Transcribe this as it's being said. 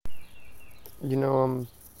I'm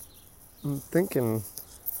thinking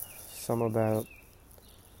some about,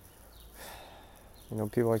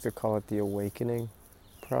 people like to call it the awakening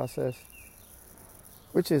process,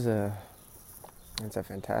 which is it's a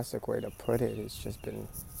fantastic way to put it. It's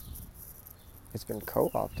been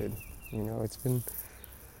co-opted, it's been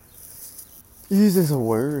used as a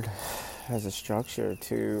word, as a structure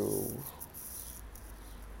to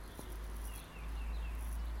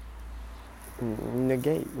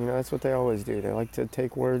negate. That's what they always do. They like to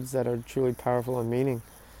take words that are truly powerful in meaning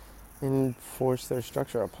and force their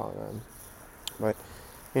structure upon them. But,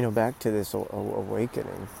 back to this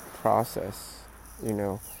awakening process, you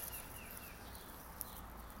know,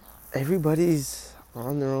 everybody's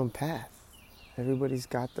on their own path. Everybody's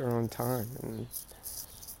got their own time and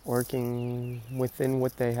working within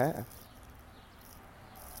what they have.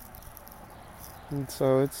 And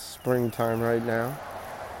so it's springtime right now.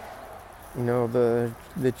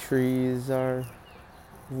 The trees are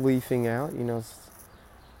leafing out.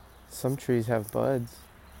 Some trees have buds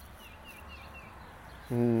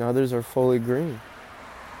and others are fully green.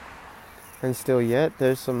 And still yet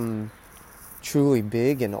there's some truly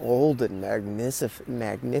big and old and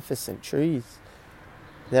magnificent trees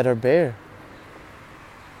that are bare.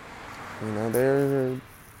 They're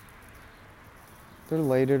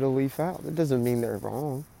later to leaf out. It doesn't mean they're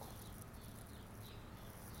wrong.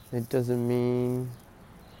 It doesn't mean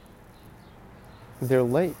they're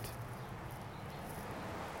late.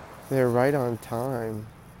 They're right on time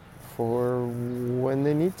for when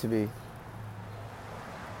they need to be.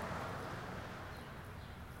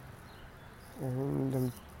 And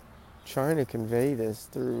I'm trying to convey this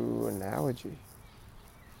through analogy.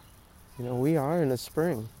 We are in a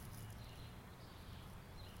spring.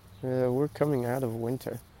 We're coming out of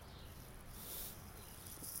winter.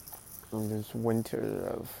 And this winter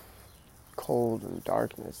of cold and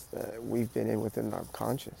darkness that we've been in within our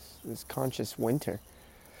conscious. This conscious winter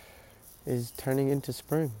is turning into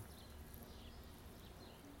spring.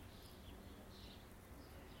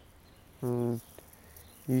 And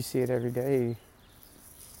you see it every day.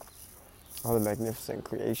 All the magnificent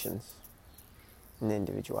creations and the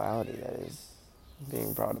individuality that is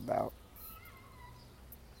being brought about.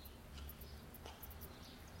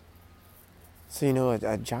 So,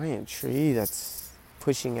 a giant tree that's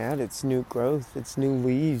pushing out its new growth, its new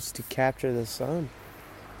leaves to capture the sun.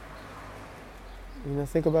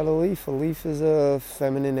 Think about a leaf. A leaf is a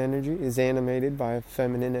feminine energy, is animated by a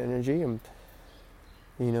feminine energy, and,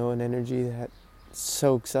 an energy that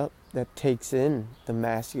soaks up, that takes in the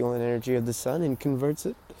masculine energy of the sun and converts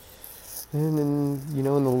it. And in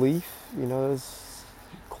the leaf, this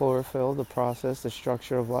chlorophyll, the process, the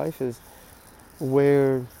structure of life is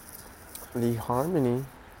where the harmony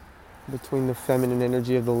between the feminine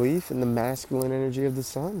energy of the leaf and the masculine energy of the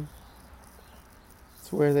sun.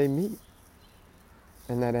 It's where they meet.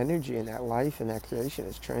 And that energy and that life and that creation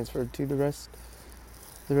is transferred to the rest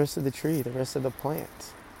of the tree, the rest of the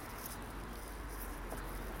plant.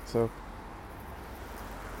 So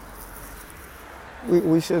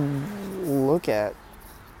we should look at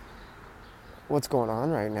what's going on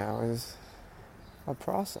right now as a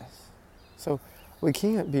process. So we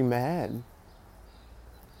can't be mad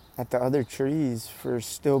at the other trees for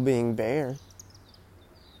still being bare.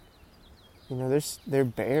 They're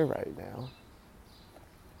bare right now.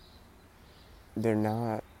 They're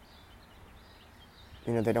not,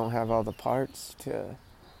 they don't have all the parts to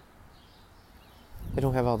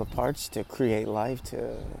create life,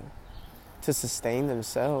 to sustain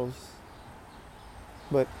themselves.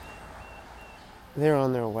 But they're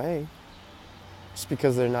on their way. Just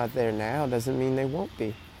because they're not there now doesn't mean they won't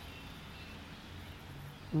be.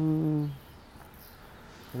 And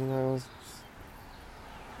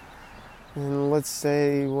let's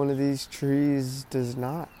say one of these trees does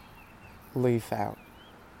not leaf out.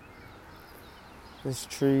 This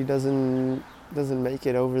tree doesn't make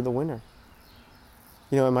it over the winter.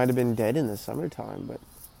 It might have been dead in the summertime, but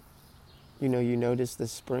you notice the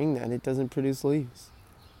spring that it doesn't produce leaves.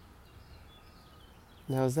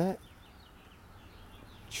 Now, is that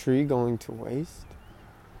tree going to waste?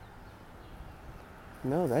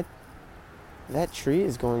 No, that tree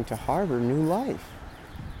is going to harbor new life.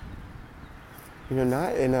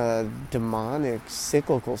 Not in a demonic,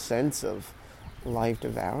 cyclical sense of life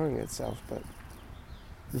devouring itself, but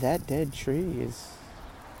that dead tree is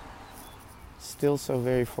still so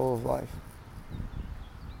very full of life.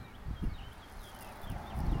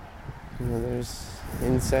 There's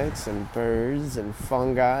insects and birds and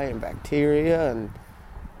fungi and bacteria and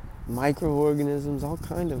microorganisms, all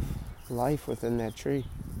kind of life within that tree.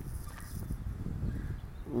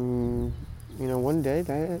 one day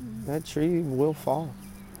that tree will fall.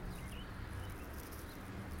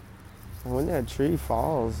 And when that tree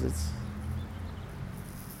falls, it's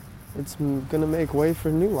gonna make way for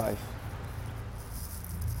new life,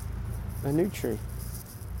 a new tree.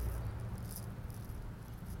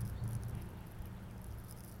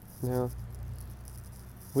 Now,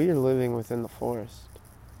 we are living within the forest.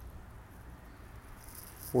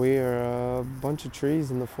 We are a bunch of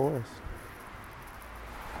trees in the forest.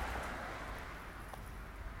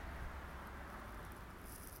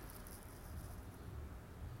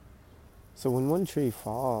 So when one tree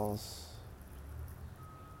falls,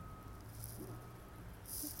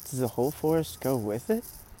 does the whole forest go with it?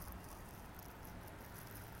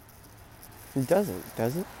 It doesn't,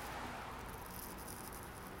 does it?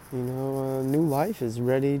 New life is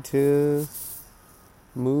ready to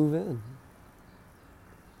move in.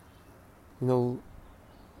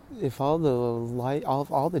 If all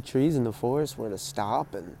the trees in the forest were to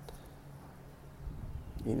stop and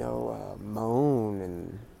moan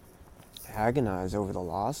and agonize over the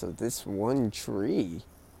loss of this one tree,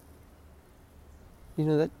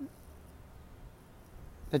 that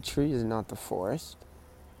tree is not the forest.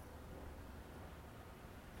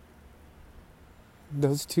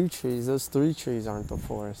 Those 2 trees, those 3 trees aren't the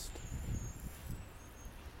forest.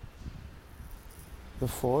 The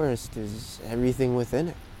forest is everything within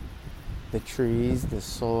it. The trees, the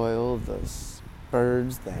soil, the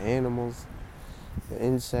birds, the animals, the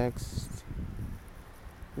insects,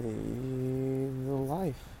 the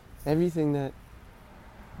life. Everything that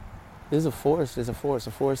is a forest is a forest.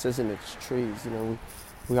 A forest isn't its trees.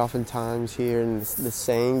 We oftentimes hear in the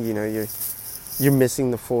saying, you're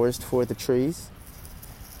missing the forest for the trees.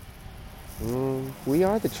 We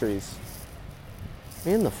are the trees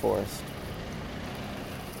and the forest.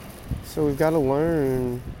 So we've got to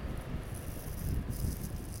learn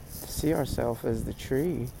to see ourselves as the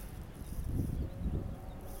tree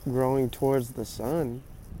growing towards the sun.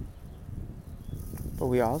 But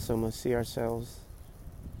we also must see ourselves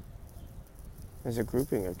as a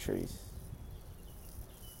grouping of trees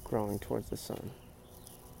growing towards the sun.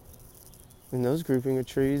 And those grouping of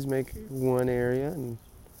trees make one area, and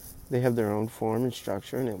they have their own form and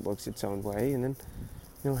structure, and it looks its own way. And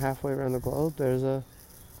then, halfway around the globe, there's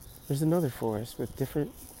another forest with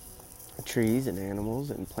different trees and animals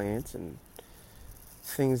and plants and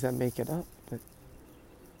things that make it up. But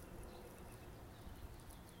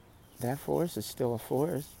that forest is still a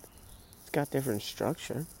forest. It's got different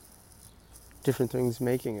structure, different things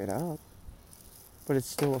making it up, but it's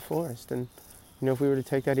still a forest. And, if we were to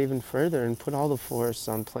take that even further and put all the forests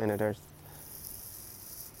on planet Earth,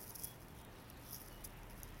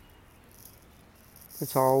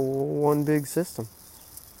 it's all one big system.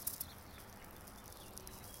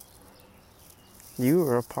 You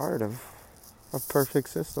are a part of a perfect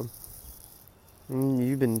system. And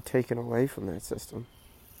you've been taken away from that system,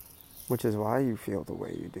 which is why you feel the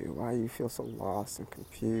way you do, why you feel so lost and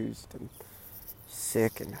confused and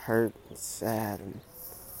sick and hurt and sad. And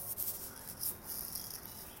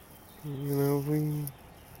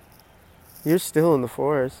you're still in the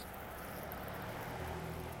forest.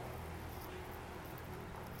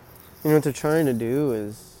 What they're trying to do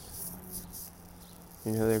is,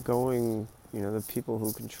 they're going, the people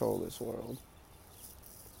who control this world,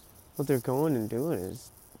 what they're going and doing is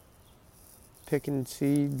picking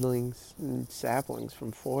seedlings and saplings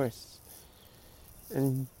from forests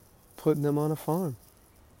and putting them on a farm.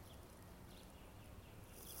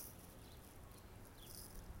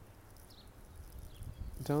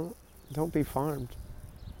 Don't be farmed.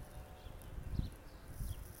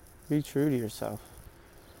 Be true to yourself.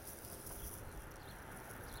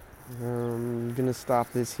 I'm going to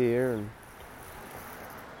stop this here and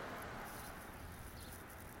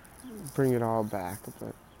bring it all back.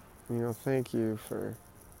 But, thank you for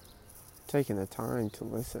taking the time to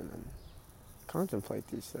listen and contemplate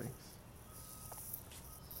these things.